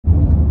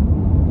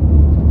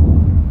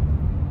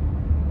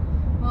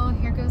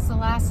the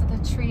last of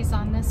the trees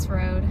on this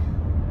road.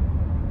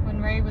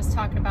 When Ray was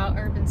talking about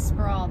urban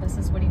sprawl, this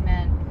is what he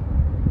meant.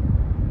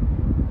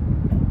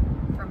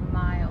 For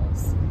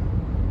miles.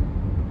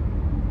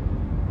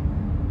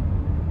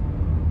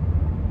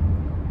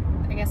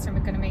 I guess they're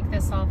gonna make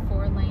this all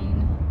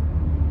 4-lane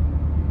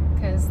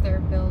because they're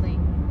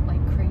building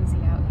like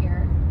crazy out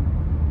here.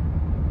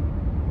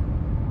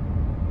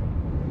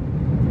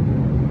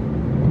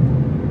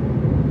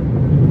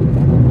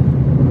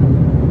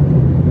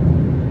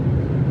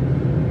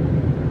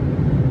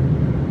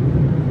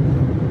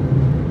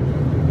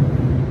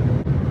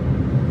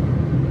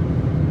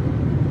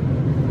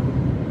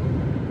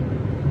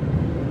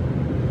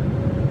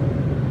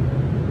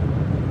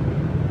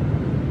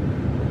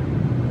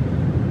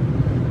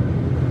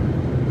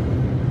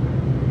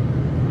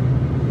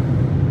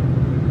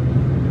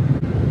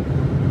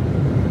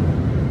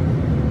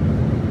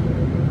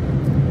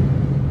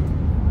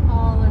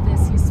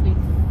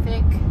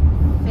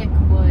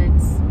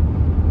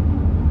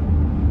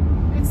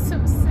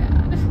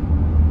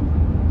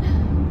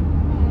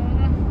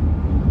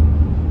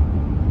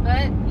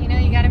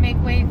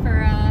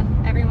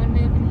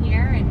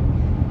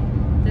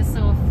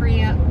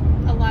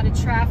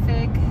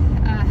 Traffic.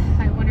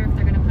 I wonder if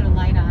they're going to put a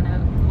light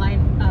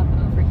up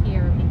over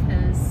here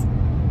because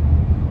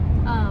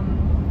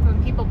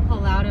when people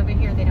pull out over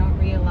here, they don't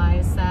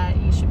realize that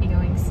you should be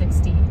going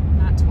 60,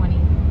 not 20.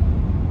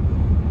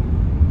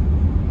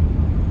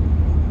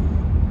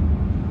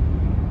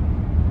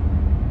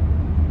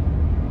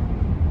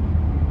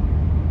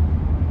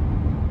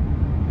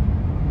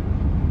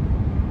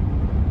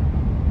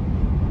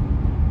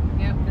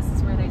 Yep, this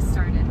is where they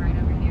started, right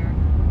over here.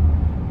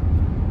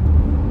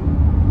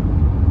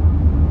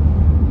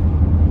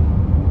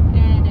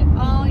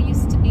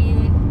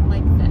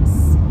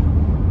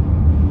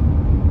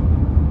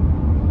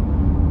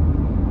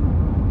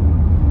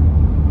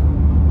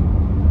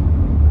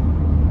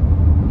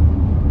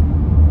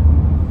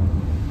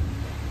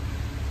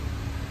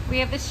 We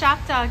have the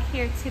shop dog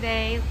here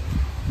today.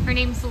 Her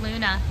name's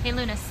Luna. Hey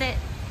Luna, sit.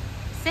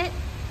 Sit.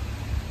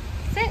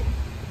 Sit.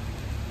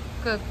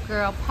 Good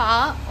girl.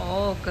 Paw.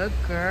 Oh, good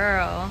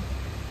girl.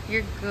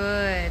 You're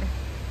good.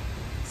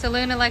 So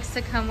Luna likes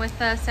to come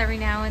with us every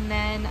now and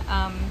then.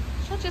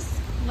 She'll just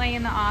lay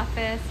in the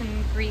office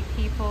and greet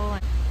people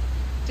and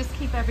just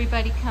keep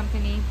everybody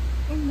company.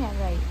 Isn't that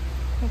right?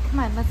 Hey, come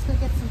on, let's go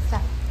get some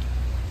stuff.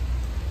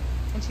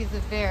 And she's a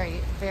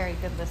very, very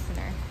good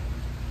listener.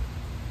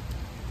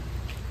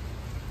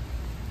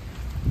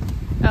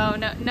 Oh,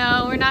 no,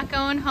 no, we're not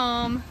going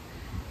home.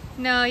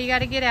 No, you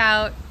gotta get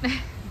out.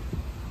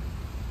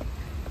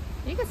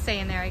 You can stay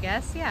in there, I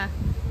guess, yeah.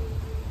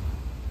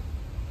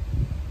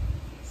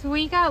 So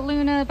we got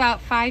Luna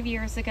about 5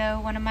 years ago.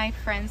 One of my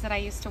friends that I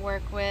used to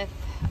work with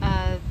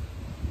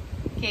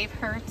gave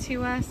her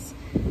to us.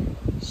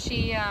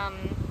 She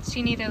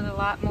needed a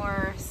lot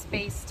more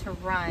space to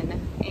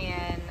run,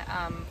 and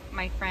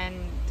my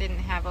friend didn't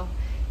have a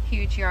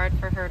huge yard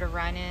for her to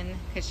run in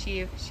because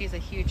she's a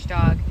huge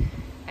dog.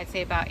 I'd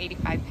say about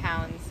 85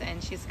 pounds,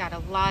 and she's got a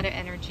lot of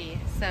energy.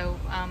 So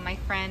my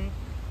friend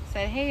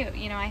said, hey,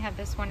 you know, I have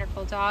this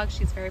wonderful dog.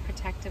 She's very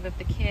protective of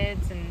the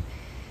kids and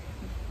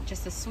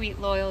just a sweet,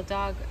 loyal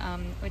dog.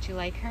 Would you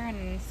like her?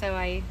 And so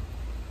I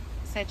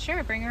said,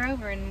 sure, bring her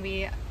over. And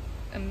we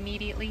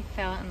immediately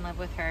fell in love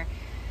with her.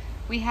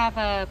 We have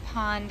a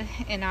pond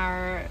in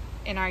our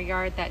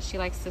yard that she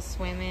likes to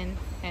swim in,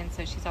 and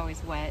so she's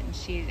always wet. And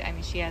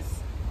she has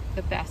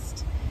the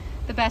best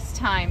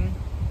time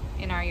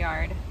in our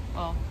yard.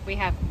 Well, we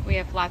have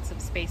lots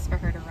of space for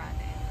her to run.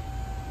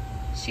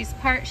 She's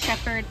part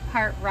Shepherd,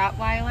 part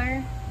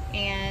Rottweiler,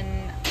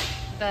 and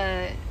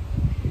the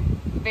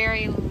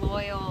very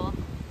loyal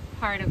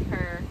part of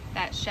her,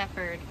 that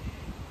Shepherd,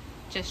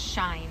 just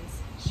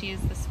shines. She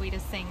is the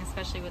sweetest thing,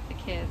 especially with the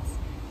kids.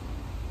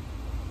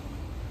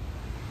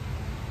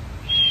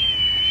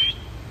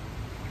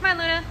 Come on,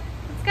 Luna,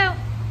 let's go.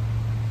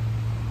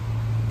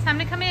 Time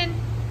to come in.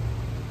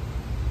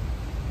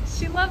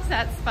 She loves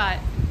that spot.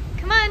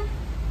 Come on.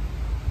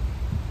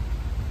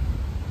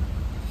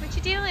 What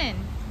you doing?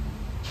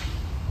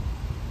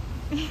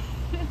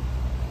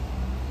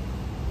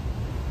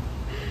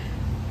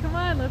 Come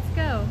on, let's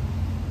go.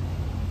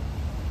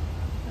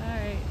 All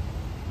right.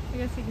 I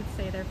guess you could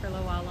stay there for a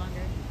little while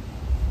longer.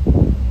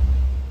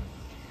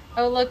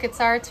 Oh, look, it's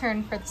our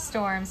turn for the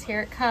storms.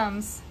 Here it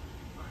comes.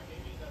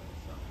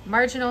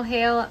 Marginal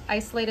hail,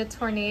 isolated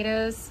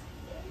tornadoes.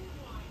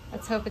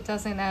 Let's hope it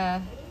doesn't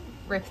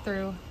rip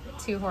through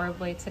too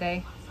horribly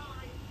today.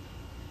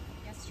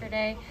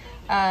 Yesterday,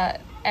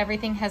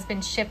 everything has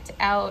been shipped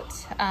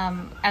out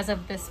as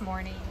of this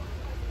morning.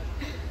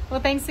 Well,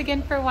 thanks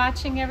again for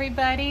watching,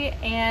 everybody,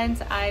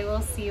 and I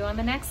will see you on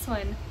the next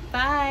one.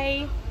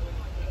 Bye.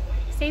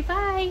 Say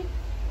bye.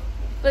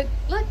 Look,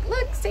 look,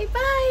 look, say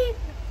bye.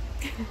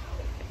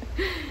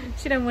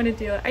 She doesn't want to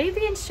do it. Are you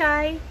being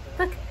shy?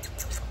 Look,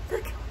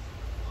 look.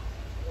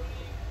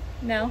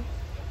 No?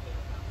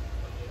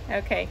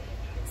 Okay.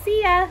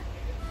 See ya.